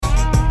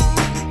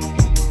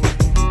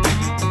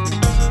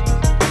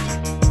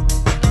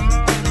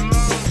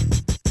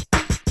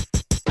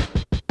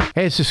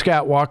Hey, this is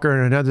Scott Walker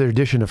in another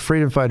edition of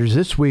Freedom Fighters.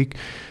 This week,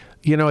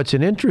 you know, it's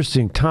an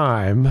interesting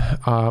time.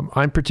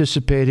 I'm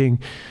participating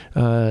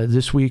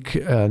this week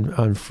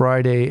on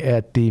Friday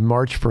at the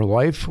March for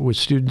Life with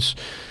students,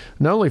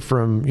 not only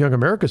from Young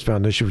America's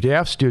Foundation, with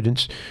YAF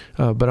students,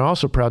 but I'm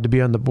also proud to be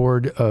on the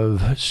board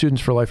of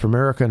Students for Life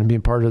America and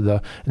being part of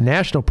the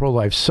National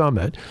Pro-Life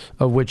Summit,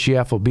 of which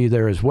YAF will be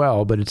there as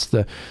well. But it's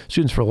the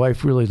Students for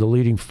Life really the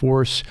leading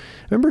force.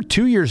 I remember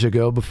 2 years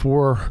ago,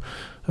 before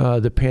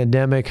the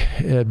pandemic,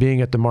 being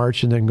at the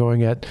march and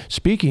then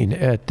speaking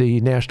at the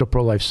National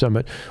Pro-Life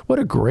Summit. What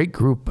a great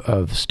group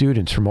of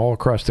students from all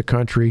across the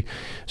country.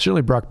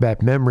 Certainly brought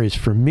back memories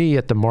for me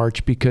at the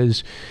march,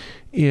 because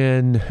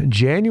in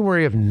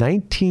January of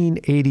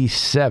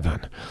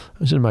 1987, I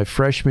was in my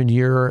freshman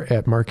year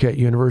at Marquette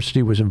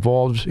University, was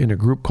involved in a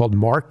group called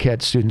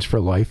Marquette Students for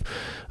Life.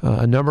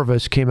 A number of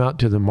us came out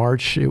to the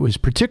march. It was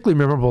particularly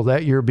memorable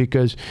that year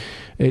because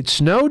it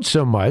snowed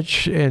so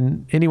much,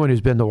 and anyone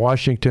who's been to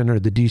Washington or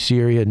the D.C.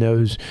 area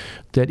knows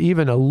that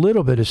even a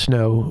little bit of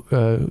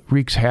snow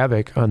wreaks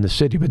havoc on the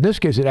city. But in this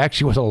case, it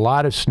actually was a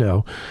lot of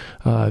snow.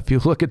 If you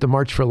look at the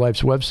March for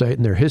Life's website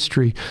and their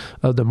history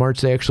of the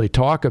march, they actually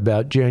talk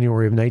about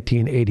January of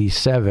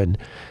 1987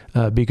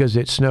 because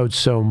it snowed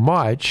so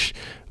much.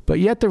 But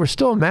yet there was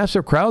still a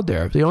massive crowd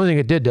there. The only thing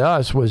it did to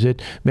us was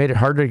it made it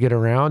harder to get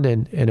around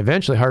and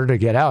eventually harder to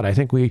get out. I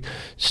think we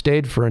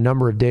stayed for a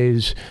number of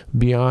days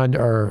beyond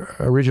our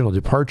original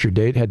departure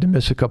date, had to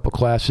miss a couple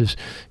classes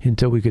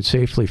until we could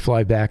safely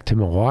fly back to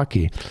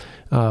Milwaukee.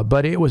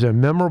 But it was a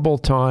memorable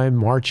time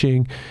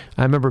marching.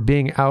 I remember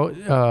being out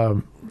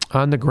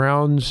on the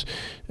grounds,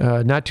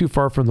 not too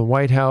far from the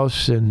White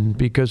House, and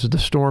because of the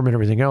storm and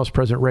everything else,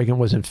 President Reagan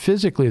wasn't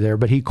physically there,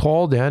 but he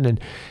called in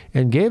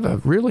and gave a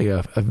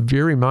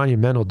very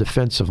monumental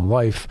defense of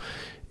life.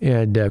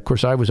 And of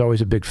course, I was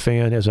always a big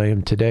fan, as I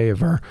am today,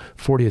 of our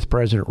 40th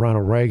President,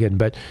 Ronald Reagan.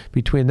 But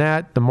between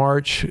that, the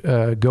march,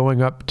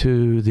 going up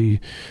to the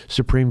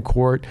Supreme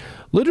Court,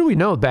 little we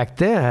know back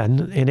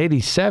then, in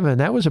 87,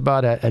 that was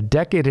about a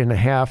decade and a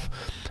half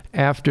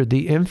after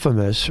the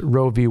infamous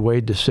Roe v.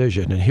 Wade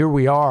decision. And here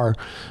we are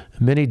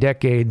many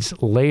decades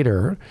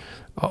later.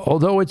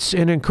 Although it's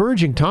an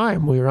encouraging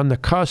time, we're on the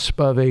cusp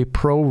of a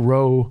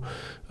pro-Roe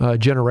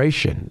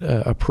generation,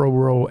 a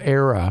pro-Roe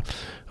era,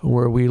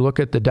 where we look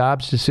at the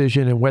Dobbs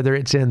decision and whether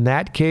it's in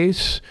that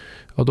case,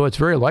 although it's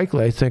very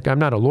likely, I think, I'm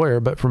not a lawyer,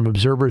 but from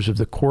observers of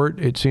the court,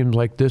 it seems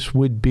like this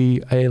would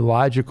be a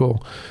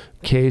logical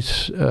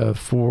case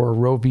for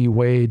Roe v.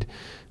 Wade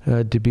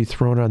to be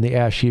thrown on the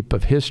ash heap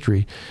of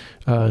history.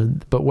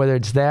 But whether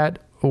it's that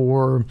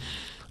or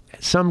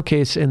some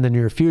case in the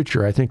near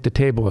future, I think the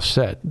table is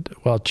set.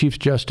 While Chief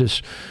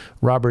Justice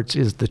Roberts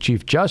is the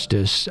Chief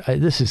Justice,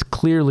 this has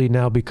clearly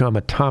now become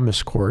a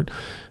Thomas court.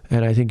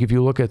 And I think if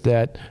you look at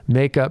that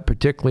makeup,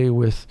 particularly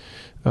with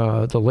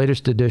the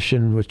latest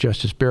edition with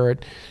Justice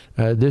Barrett,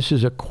 this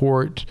is a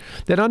court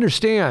that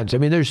understands. I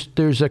mean,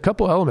 there's a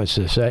couple elements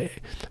to this. I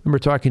remember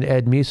talking to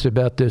Ed Meese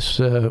about this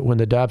when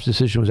the Dobbs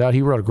decision was out.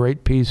 He wrote a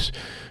great piece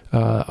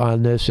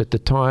on this at the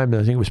time,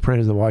 and I think it was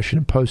printed in the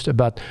Washington Post,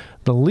 about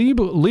the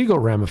legal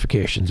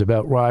ramifications,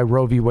 about why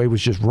Roe v. Wade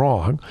was just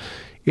wrong.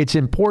 It's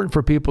important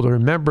for people to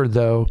remember,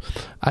 though,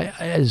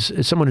 as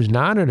someone who's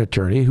not an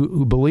attorney,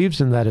 who believes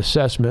in that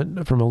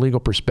assessment from a legal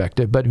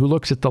perspective, but who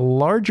looks at the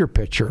larger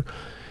picture,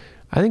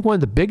 I think one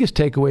of the biggest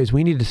takeaways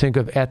we need to think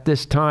of at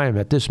this time,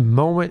 at this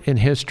moment in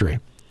history,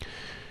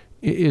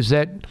 is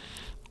that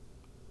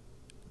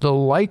the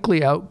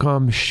likely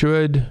outcome,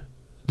 should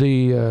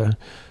the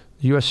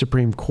U.S.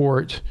 Supreme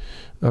Court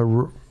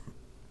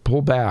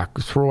pull back,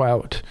 throw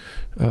out,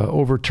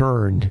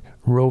 overturn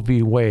Roe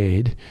v.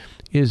 Wade,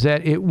 is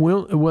that it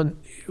will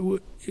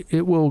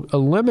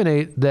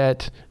eliminate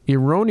that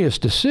erroneous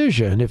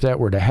decision if that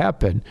were to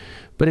happen,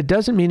 but it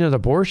doesn't mean that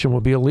abortion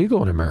will be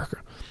illegal in America.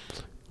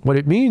 What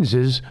it means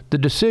is the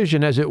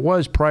decision as it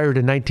was prior to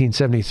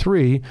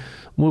 1973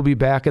 will be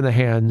back in the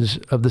hands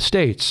of the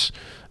states.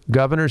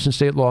 Governors and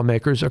state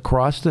lawmakers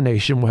across the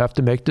nation will have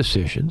to make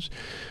decisions.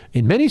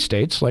 In many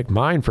states, like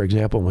mine, for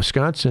example, in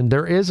Wisconsin,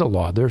 there is a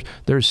law.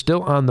 There's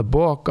still on the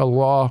book a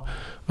law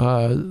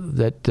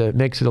that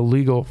makes it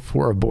illegal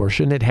for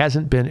abortion. It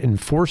hasn't been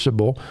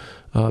enforceable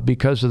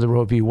because of the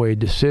Roe v. Wade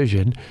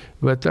decision,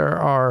 but there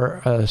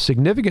are a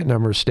significant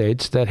number of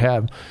states that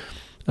have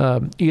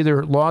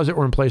either laws that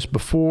were in place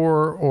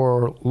before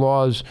or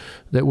laws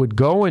that would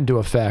go into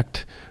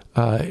effect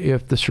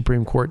if the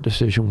Supreme Court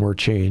decision were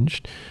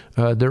changed.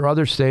 There are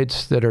other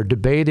states that are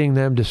debating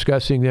them,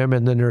 discussing them,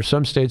 and then there are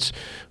some states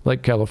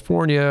like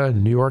California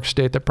and New York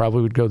State that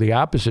probably would go the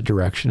opposite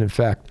direction. In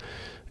fact,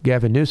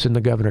 Gavin Newsom,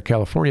 the governor of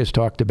California, has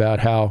talked about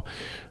how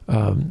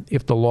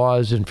if the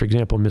laws in, for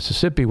example,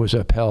 Mississippi was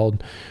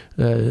upheld,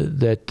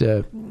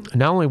 that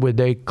not only would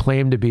they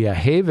claim to be a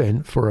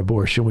haven for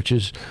abortion, which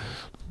is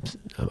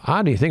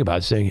odd to think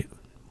about, saying,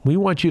 we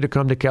want you to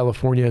come to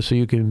California so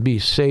you can be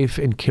safe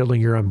in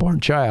killing your unborn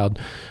child.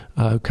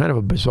 Kind of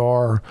a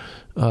bizarre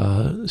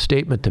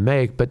statement to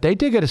make, but they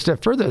did get a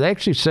step further. They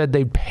actually said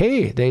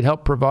they'd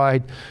help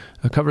provide,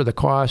 cover the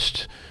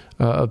cost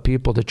of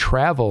people to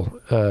travel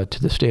to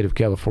the state of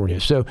California.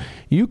 So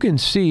you can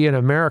see in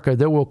America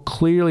there will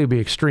clearly be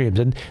extremes.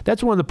 And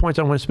that's one of the points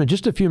I want to spend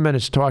just a few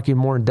minutes talking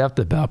more in depth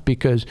about,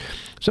 because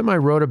something I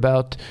wrote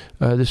about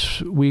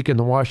this week in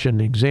the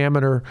Washington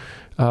Examiner,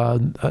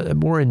 a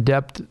more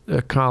in-depth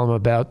column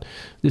about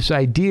this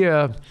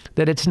idea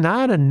that it's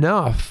not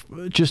enough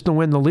just to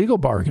win the legal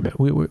argument.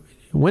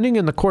 Winning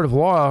in the court of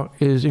law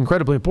is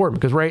incredibly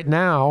important, because right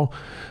now,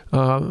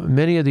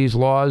 many of these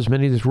laws,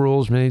 many of these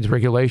rules, many of these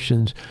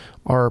regulations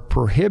are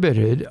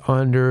prohibited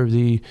under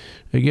the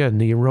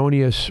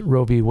erroneous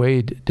Roe v.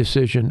 Wade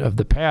decision of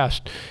the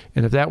past.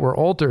 And if that were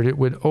altered, it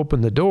would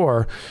open the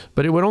door,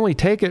 but it would only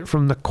take it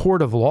from the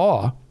court of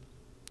law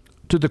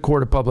to the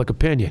court of public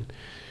opinion.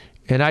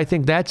 And I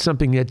think that's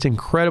something that's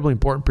incredibly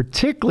important,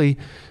 particularly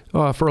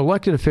for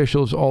elected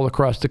officials all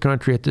across the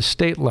country at the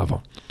state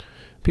level.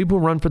 People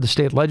who run for the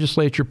state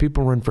legislature,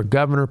 people who run for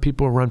governor,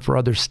 people who run for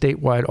other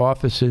statewide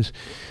offices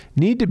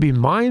need to be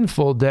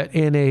mindful that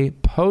in a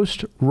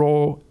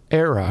post-Roe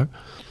era,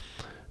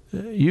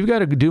 you've got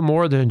to do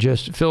more than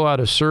just fill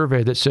out a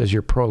survey that says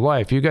you're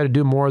pro-life. You've got to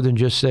do more than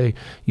just say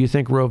you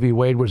think Roe v.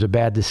 Wade was a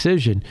bad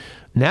decision.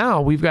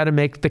 Now we've got to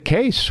make the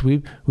case.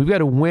 We've got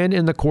to win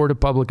in the court of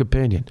public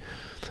opinion.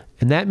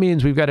 And that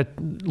means we've got to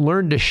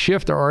learn to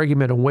shift our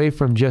argument away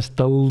from just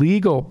the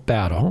legal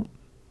battle,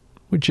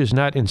 which is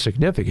not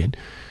insignificant,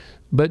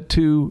 but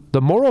to the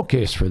moral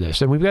case for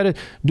this. And we've got to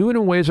do it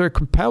in ways that are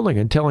compelling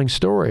and telling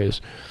stories.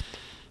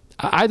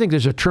 I think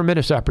there's a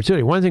tremendous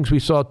opportunity. One of the things we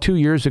saw 2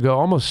 years ago,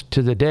 almost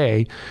to the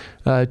day,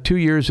 2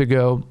 years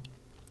ago,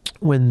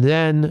 when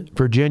then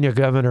Virginia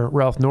Governor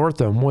Ralph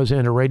Northam was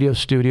in a radio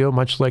studio,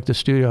 much like the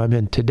studio I'm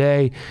in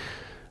today,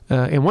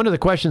 and one of the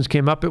questions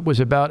came up. It was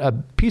about a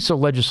piece of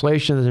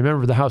legislation that a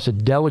member of the House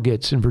of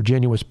Delegates in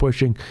Virginia was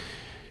pushing.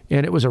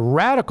 And it was a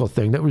radical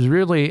thing that was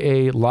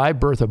really a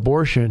live birth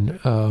abortion,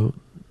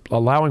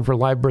 allowing for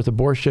live birth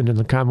abortion in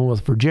the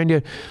Commonwealth of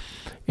Virginia.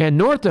 And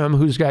Northam,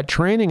 who's got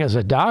training as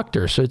a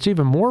doctor, so it's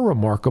even more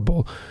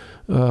remarkable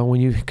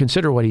when you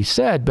consider what he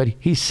said. But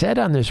he said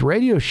on this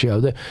radio show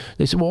that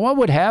they said, well, what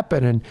would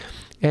happen?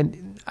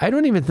 And I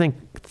don't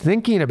even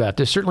thinking about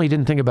this, certainly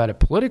didn't think about it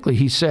politically.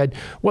 He said,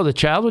 well, the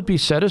child would be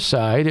set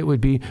aside, it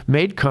would be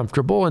made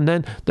comfortable, and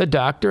then the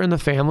doctor and the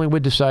family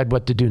would decide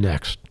what to do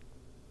next.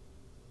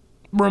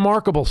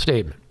 Remarkable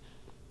statement.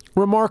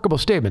 Remarkable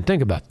statement.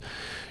 Think about it.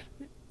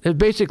 It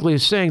basically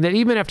is saying that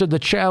even after the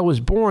child was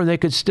born, they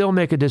could still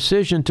make a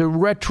decision to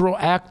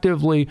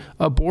retroactively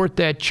abort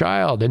that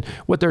child. And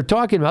what they're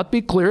talking about,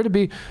 be clear, to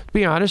be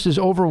honest, is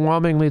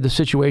overwhelmingly the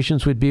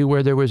situations would be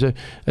where there was a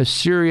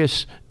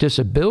serious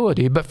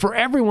disability. But for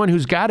everyone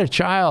who's got a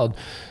child,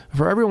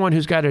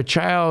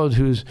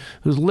 who's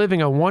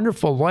living a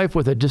wonderful life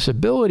with a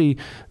disability,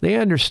 they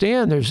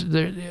understand.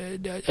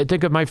 I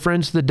think of my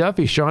friends, the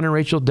Duffy, Sean and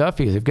Rachel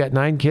Duffy. They've got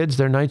 9 kids.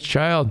 Their 9th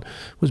child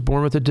was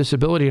born with a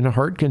disability and a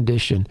heart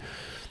condition.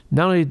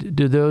 Not only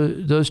do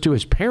those two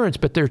as parents,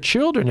 but their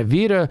children,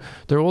 Evita,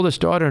 their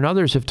oldest daughter, and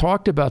others have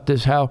talked about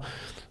this, how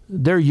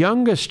their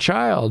youngest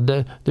child,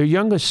 their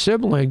youngest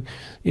sibling,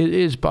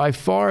 is by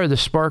far the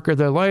spark of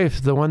their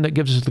life, the one that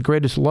gives us the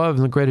greatest love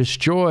and the greatest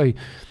joy.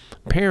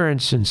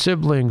 Parents and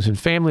siblings and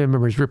family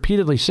members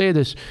repeatedly say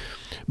this.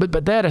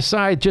 But that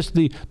aside, just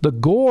the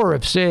gore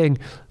of saying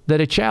that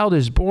a child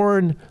is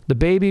born, the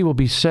baby will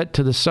be set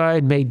to the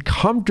side, made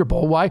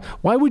comfortable. Why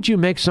would you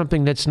make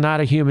something that's not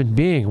a human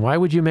being? Why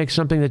would you make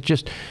something that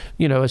just,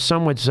 as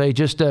some would say,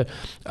 just a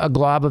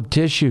glob of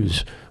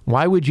tissues?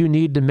 Why would you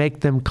need to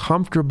make them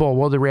comfortable?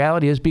 Well, the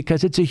reality is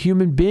because it's a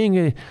human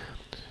being,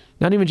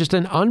 not even just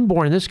an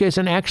unborn, in this case,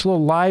 an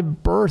actual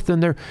live birth.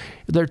 And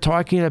they're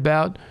talking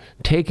about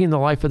taking the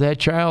life of that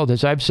child.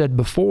 As I've said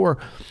before,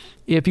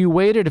 if you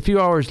waited a few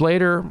hours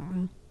later,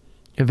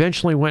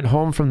 eventually went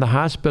home from the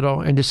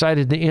hospital and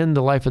decided to end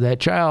the life of that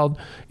child,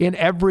 in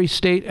every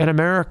state in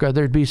America,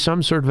 there'd be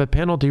some sort of a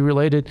penalty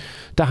related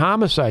to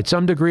homicide,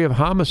 some degree of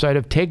homicide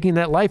of taking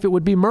that life. It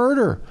would be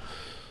murder.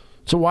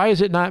 So why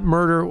is it not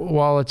murder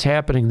while it's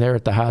happening there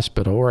at the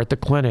hospital or at the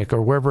clinic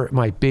or wherever it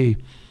might be?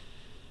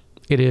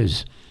 It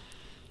is.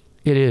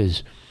 It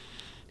is.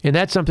 And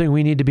that's something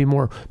we need to be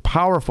more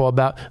powerful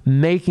about,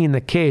 making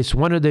the case.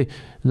 One of the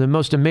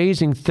most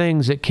amazing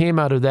things that came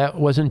out of that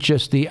wasn't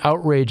just the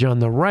outrage on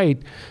the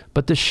right,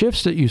 but the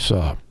shifts that you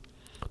saw.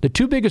 The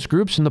 2 biggest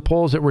groups in the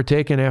polls that were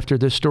taken after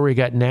this story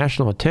got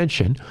national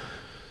attention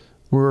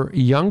were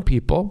young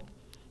people,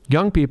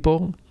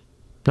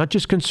 not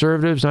just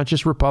conservatives, not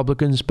just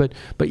Republicans, but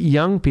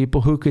young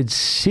people who could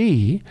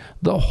see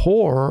the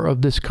horror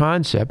of this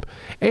concept.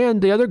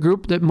 And the other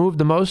group that moved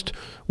the most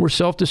were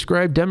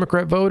self-described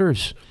Democrat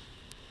voters.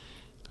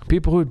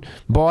 People who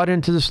bought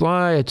into this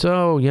lie. It's,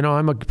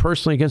 I'm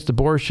personally against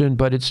abortion,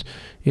 but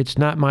it's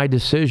not my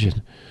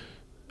decision.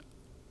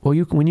 Well,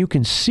 when you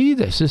can see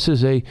this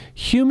is a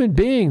human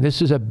being.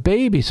 This is a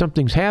baby.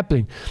 Something's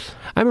happening.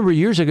 I remember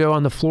years ago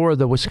on the floor of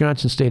the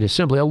Wisconsin State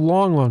Assembly, a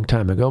long, long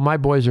time ago. My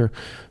boys are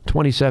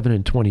 27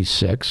 and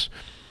 26.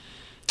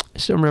 I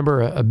still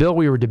remember a bill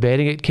we were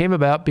debating. It came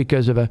about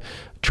because of a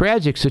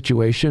tragic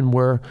situation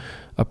where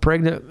a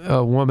pregnant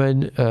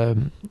woman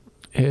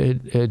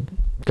had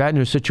gotten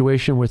into a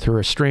situation with her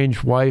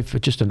estranged wife,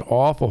 just an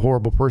awful,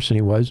 horrible person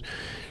he was,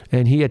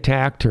 and he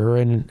attacked her,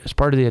 and as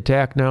part of the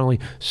attack, not only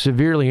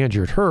severely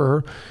injured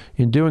her,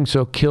 in doing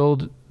so,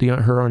 killed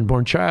her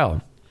unborn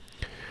child.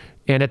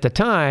 And at the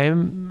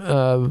time,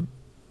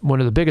 one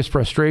of the biggest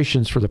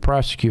frustrations for the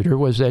prosecutor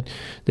was that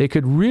they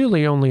could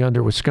really only,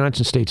 under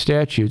Wisconsin state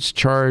statutes,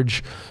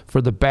 charge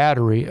for the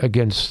battery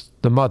against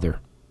the mother,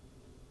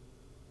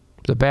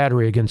 the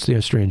battery against the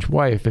estranged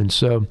wife. And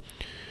so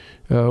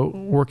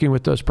working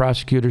with those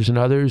prosecutors and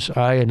others,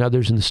 I and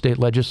others in the state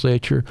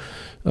legislature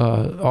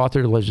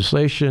authored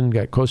legislation,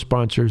 got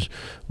co-sponsors,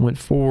 went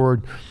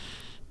forward,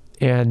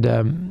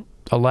 and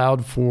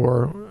allowed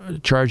for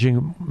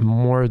charging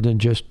more than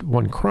just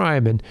one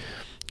crime. And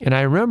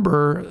I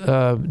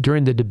remember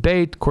during the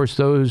debate, of course,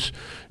 those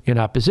in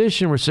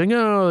opposition were saying,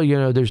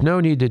 oh, there's no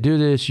need to do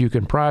this. You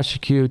can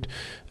prosecute.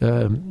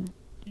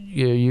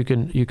 You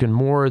can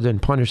more than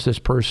punish this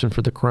person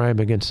for the crime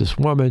against this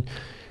woman.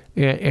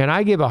 And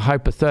I gave a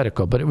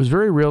hypothetical, but it was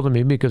very real to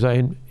me because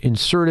I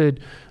inserted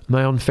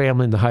my own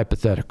family in the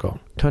hypothetical.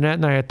 Tonette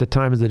and I, at the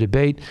time of the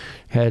debate,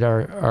 had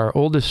our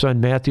oldest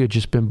son, Matthew, had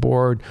just been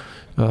born.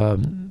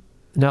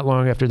 Not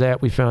long after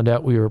that, we found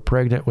out we were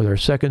pregnant with our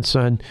second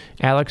son,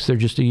 Alex. They're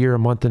just a year, a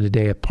month, and a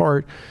day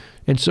apart.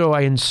 And so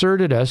I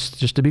inserted us,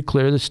 just to be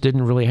clear, this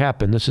didn't really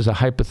happen. This is a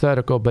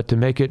hypothetical, but to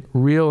make it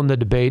real in the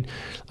debate,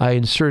 I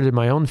inserted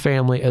my own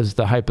family as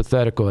the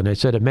hypothetical. And I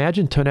said,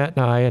 imagine Tonette and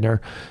I and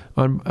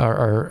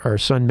our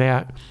son,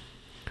 Matt,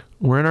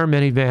 we're in our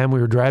minivan. We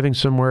were driving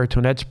somewhere.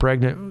 Tonette's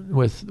pregnant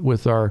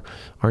with our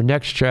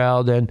next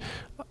child, and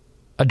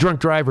a drunk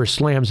driver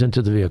slams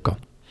into the vehicle.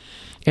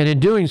 And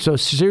in doing so,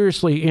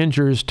 seriously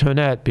injures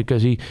Tonette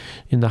because he,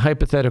 in the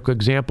hypothetical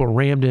example,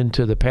 rammed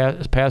into the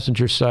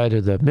passenger side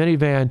of the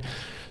minivan,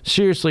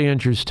 seriously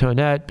injures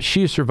Tonette.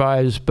 She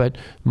survives, but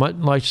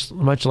much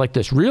like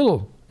this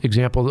real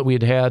example that we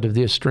had of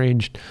the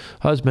estranged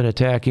husband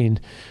attacking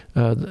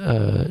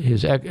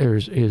his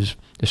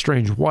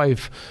estranged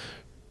wife,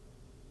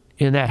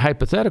 in that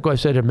hypothetical, I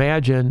said,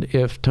 imagine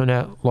if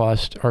Tonette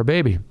lost our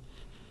baby.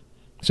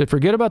 I said,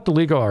 forget about the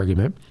legal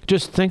argument.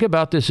 Just think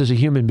about this as a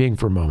human being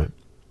for a moment.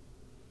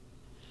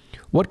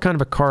 What kind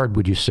of a card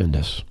would you send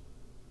us?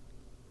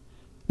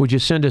 Would you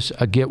send us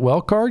a get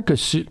well card?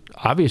 Because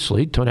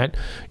obviously, Tonette,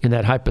 in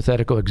that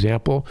hypothetical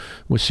example,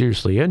 was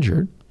seriously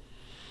injured.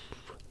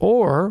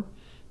 Or,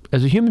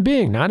 as a human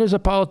being, not as a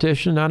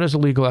politician, not as a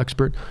legal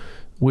expert,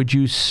 would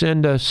you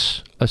send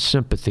us a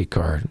sympathy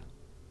card?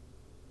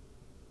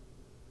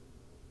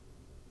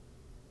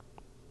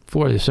 The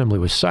floor of the assembly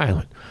was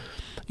silent.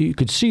 You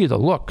could see the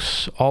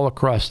looks all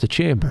across the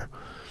chamber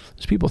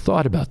as people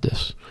thought about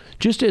this.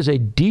 Just as a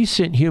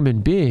decent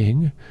human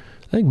being,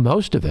 I think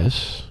most of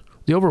us,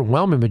 the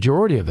overwhelming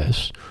majority of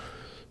us,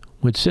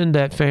 would send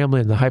that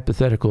family in the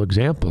hypothetical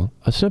example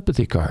a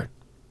sympathy card.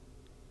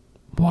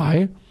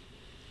 Why?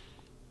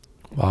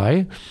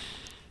 Why?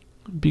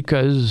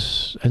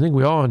 Because I think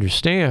we all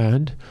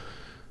understand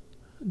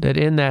that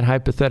in that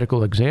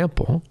hypothetical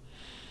example,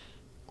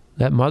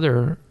 that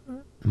mother,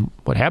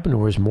 what happened to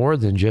her was more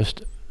than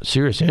just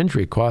serious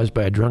injury caused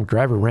by a drunk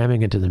driver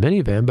ramming into the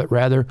minivan, but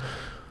rather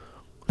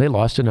they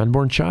lost an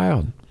unborn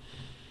child.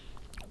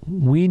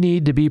 We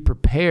need to be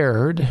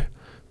prepared,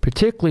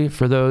 particularly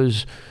for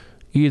those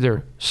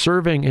either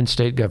serving in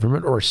state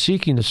government or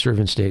seeking to serve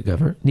in state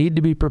government, need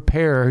to be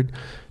prepared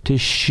to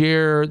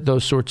share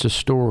those sorts of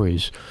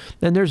stories.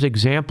 And there's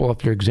example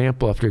after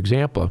example after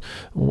example.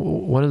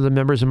 One of the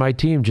members of my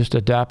team just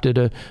adopted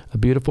a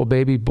beautiful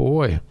baby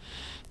boy.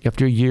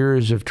 After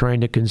years of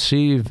trying to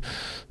conceive,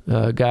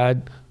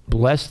 God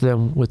blessed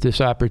them with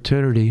this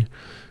opportunity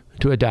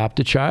to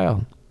adopt a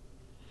child.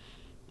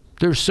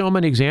 There's so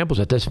many examples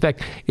of this. In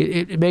fact,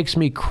 it makes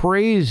me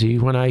crazy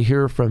when I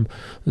hear from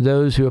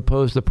those who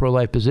oppose the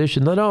pro-life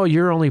position that, oh,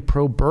 you're only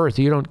pro-birth,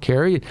 you don't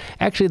care.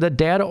 Actually, the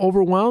data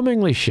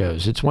overwhelmingly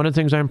shows. It's one of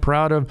the things I'm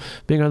proud of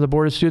being on the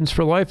Board of Students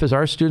for Life is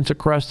our students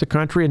across the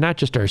country, and not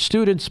just our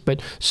students,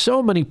 but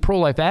so many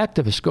pro-life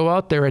activists go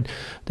out there and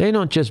they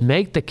don't just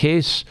make the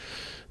case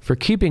for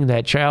keeping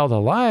that child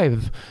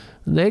alive.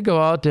 They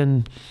go out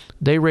and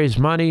they raise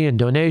money and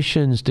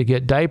donations to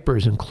get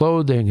diapers and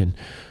clothing and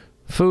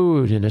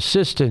food and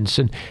assistance,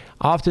 and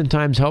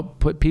oftentimes help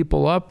put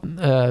people up.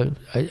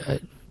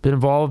 I've been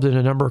involved in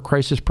a number of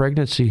crisis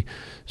pregnancy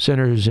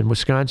centers in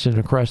Wisconsin and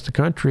across the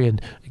country.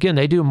 And again,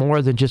 they do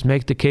more than just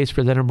make the case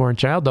for that unborn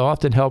child. They'll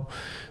often help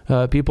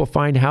people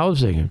find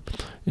housing. And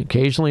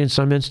occasionally, in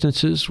some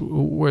instances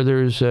where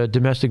there's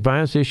domestic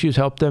violence issues,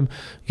 help them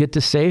get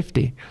to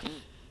safety.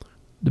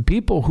 The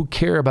people who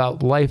care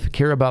about life,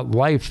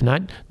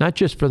 not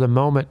just for the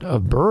moment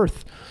of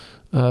birth,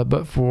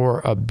 but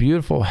for a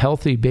beautiful,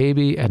 healthy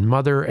baby and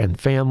mother and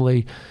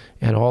family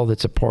and all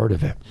that's a part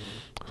of it.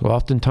 So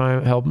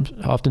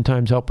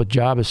oftentimes help with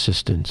job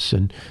assistance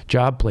and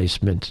job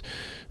placement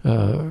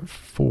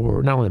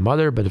for not only the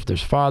mother, but if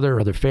there's father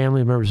or other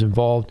family members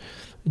involved,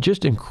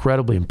 just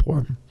incredibly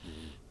important.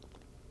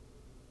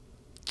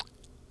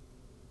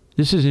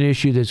 This is an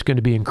issue that's going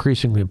to be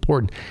increasingly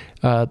important,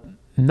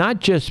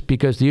 not just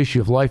because the issue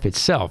of life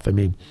itself. I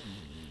mean,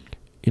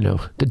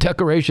 the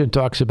Declaration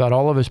talks about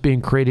all of us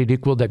being created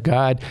equal, that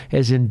God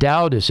has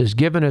endowed us, has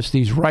given us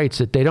these rights,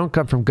 that they don't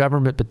come from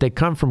government, but they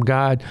come from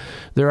God.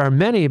 There are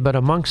many, but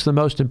amongst the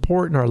most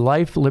important are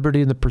life,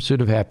 liberty, and the pursuit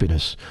of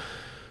happiness.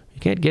 You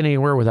can't get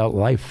anywhere without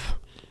life.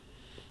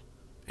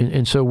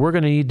 And so we're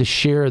going to need to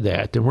share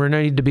that, and we're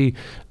going to need to be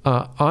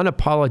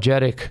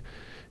unapologetic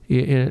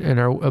in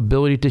our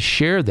ability to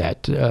share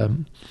that. I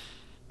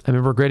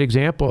remember a great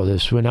example of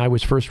this when I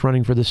was first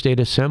running for the state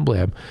assembly.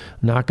 I'm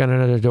knocking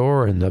on a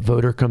door, and the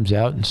voter comes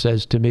out and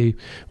says to me,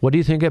 "What do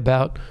you think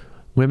about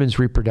women's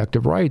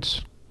reproductive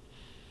rights?"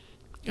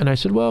 And I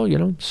said, "Well,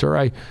 sir,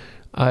 I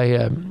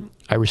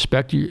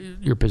respect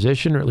your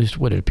position, or at least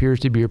what it appears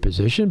to be your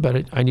position,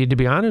 but I need to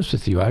be honest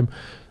with you.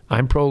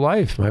 I'm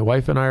pro-life. My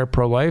wife and I are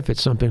pro-life.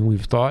 It's something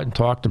we've thought and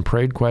talked and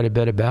prayed quite a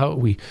bit about.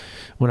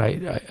 When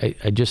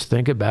I just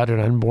think about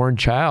an unborn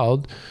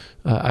child,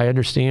 I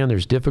understand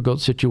there's difficult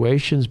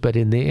situations, but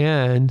in the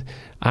end,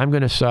 I'm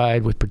going to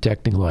side with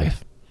protecting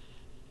life."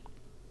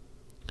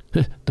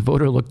 The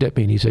voter looked at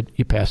me and he said,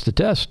 "You passed the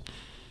test."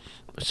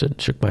 I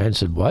shook my head and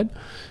said, "What?"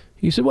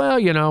 He said,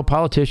 "Well,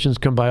 politicians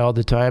come by all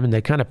the time and they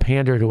kind of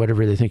pander to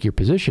whatever they think your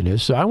position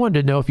is. So I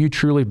wanted to know if you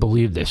truly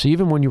believed this,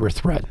 even when you were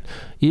threatened,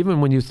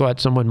 even when you thought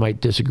someone might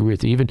disagree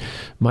with you, even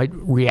might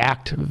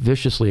react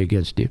viciously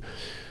against you."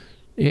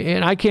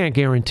 And I can't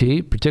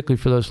guarantee, particularly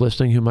for those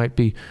listening who might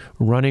be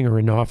running or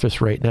in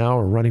office right now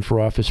or running for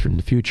office in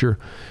the future,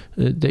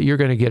 that you're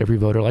going to get every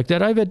voter like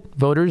that. I've had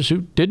voters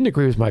who didn't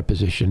agree with my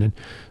position, and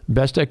the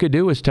best I could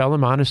do was tell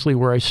them honestly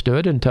where I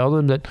stood and tell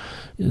them that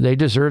they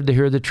deserved to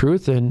hear the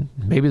truth, and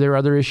maybe there are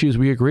other issues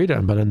we agreed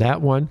on, but on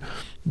that one,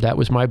 that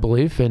was my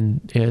belief,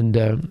 and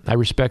I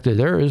respected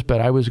theirs,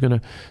 but I was going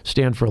to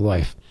stand for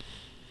life.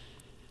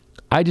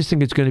 I just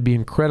think it's going to be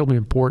incredibly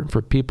important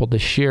for people to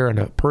share on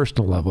a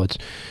personal level.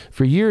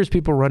 For years,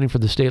 people running for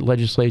the state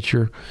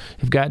legislature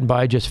have gotten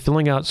by just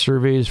filling out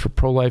surveys for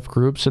pro-life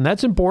groups, and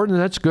that's important,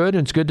 and that's good,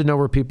 and it's good to know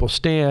where people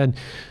stand,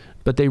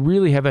 but they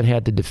really haven't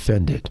had to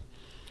defend it.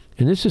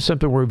 And this is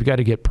something where we've got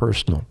to get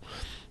personal.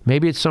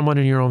 Maybe it's someone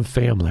in your own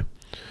family.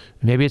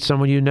 Maybe it's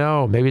someone you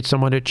know. Maybe it's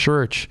someone at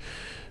church.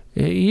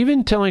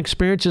 Even telling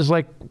experiences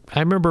like I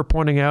remember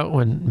pointing out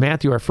when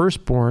Matthew, our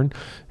firstborn,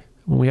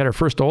 when we had our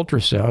first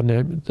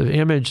ultrasound, the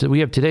image that we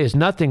have today is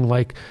nothing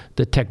like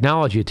the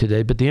technology of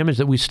today, but the image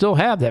that we still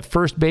have, that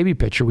first baby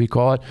picture, we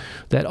call it,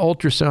 that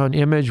ultrasound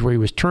image where he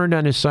was turned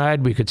on his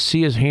side, we could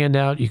see his hand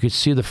out, you could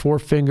see the four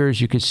fingers,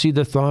 you could see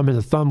the thumb, and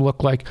the thumb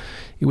looked like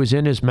it was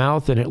in his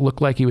mouth, and it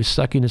looked like he was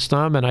sucking his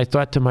thumb, and I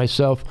thought to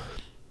myself,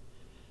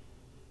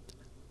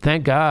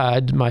 thank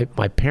God my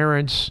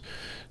parents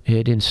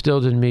had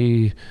instilled in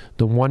me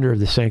the wonder of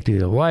the sanctity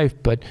of life,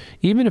 but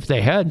even if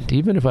they hadn't,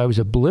 even if I was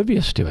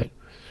oblivious to it,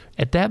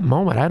 at that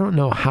moment, I don't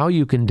know how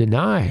you can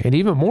deny. And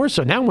even more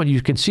so now when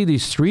you can see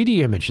these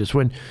 3D images.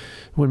 When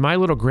my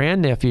little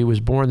grandnephew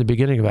was born the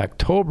beginning of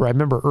October, I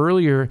remember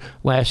earlier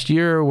last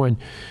year when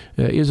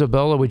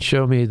Isabella would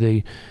show me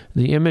the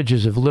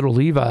images of little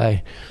Levi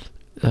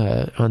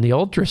on the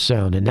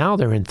ultrasound, and now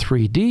they're in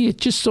 3D.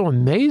 It's just so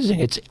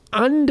amazing. It's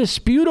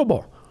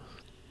undisputable.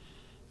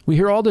 We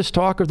hear all this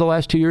talk of the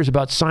last 2 years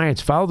about science.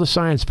 Follow the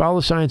science,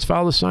 follow the science,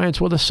 follow the science.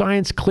 Well, the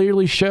science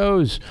clearly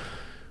shows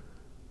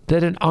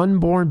that an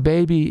unborn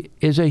baby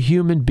is a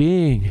human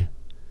being.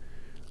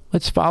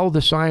 Let's follow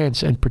the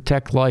science and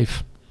protect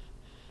life.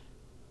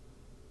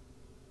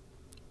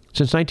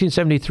 Since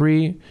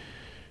 1973,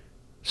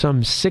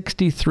 some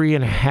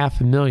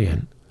 63.5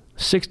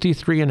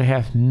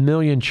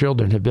 million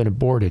children have been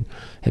aborted,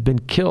 have been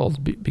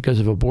killed because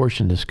of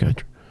abortion in this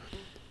country.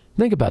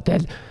 Think about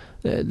that.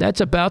 That's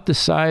about the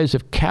size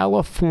of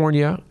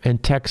California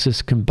and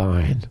Texas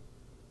combined.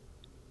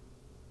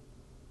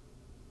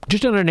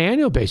 Just on an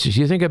annual basis,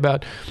 you think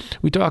about,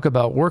 we talk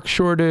about work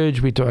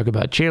shortage, we talk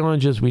about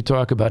challenges, we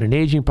talk about an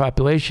aging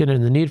population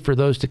and the need for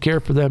those to care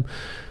for them.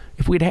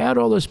 If we'd had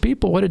all those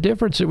people, what a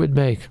difference it would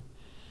make.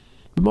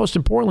 But most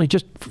importantly,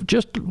 just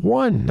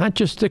one, not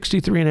just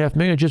 63.5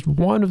 million, just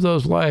one of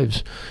those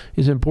lives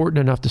is important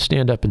enough to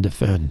stand up and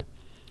defend.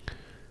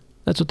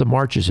 That's what the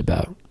march is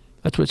about.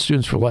 That's what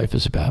Students for Life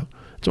is about.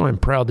 That's why I'm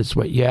proud that's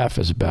what YAF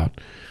is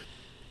about.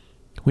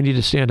 We need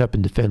to stand up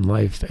and defend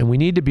life, and we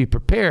need to be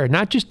prepared,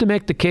 not just to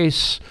make the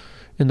case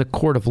in the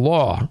court of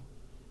law,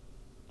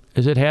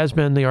 as it has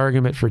been the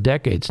argument for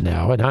decades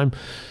now, and I'm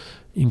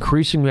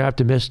increasingly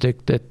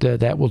optimistic that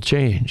that will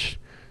change.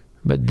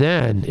 But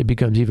then it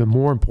becomes even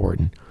more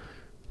important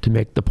to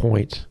make the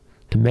point,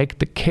 to make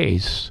the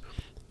case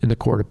in the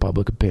court of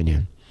public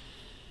opinion.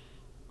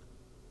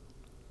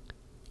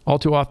 All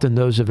too often,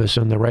 those of us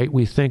on the right,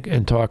 we think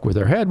and talk with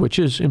our head, which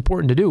is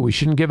important to do. We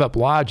shouldn't give up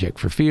logic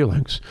for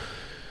feelings.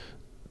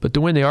 But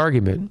to win the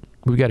argument,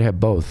 we've got to have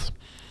both.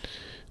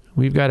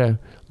 We've got to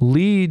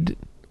lead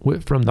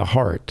from the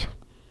heart,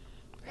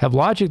 have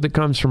logic that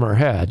comes from our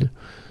head,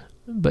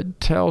 but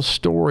tell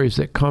stories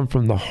that come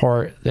from the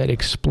heart that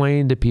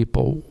explain to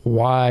people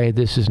why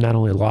this is not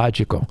only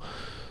logical,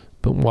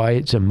 but why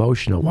it's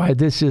emotional, why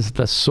this is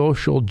the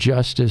social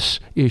justice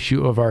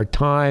issue of our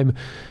time,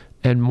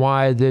 and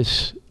why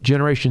this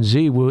Generation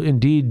Z will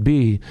indeed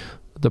be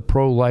the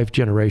pro-life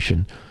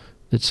generation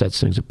that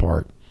sets things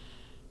apart.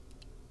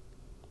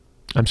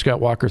 I'm Scott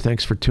Walker.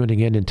 Thanks for tuning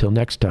in. Until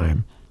next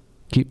time,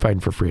 keep fighting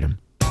for freedom.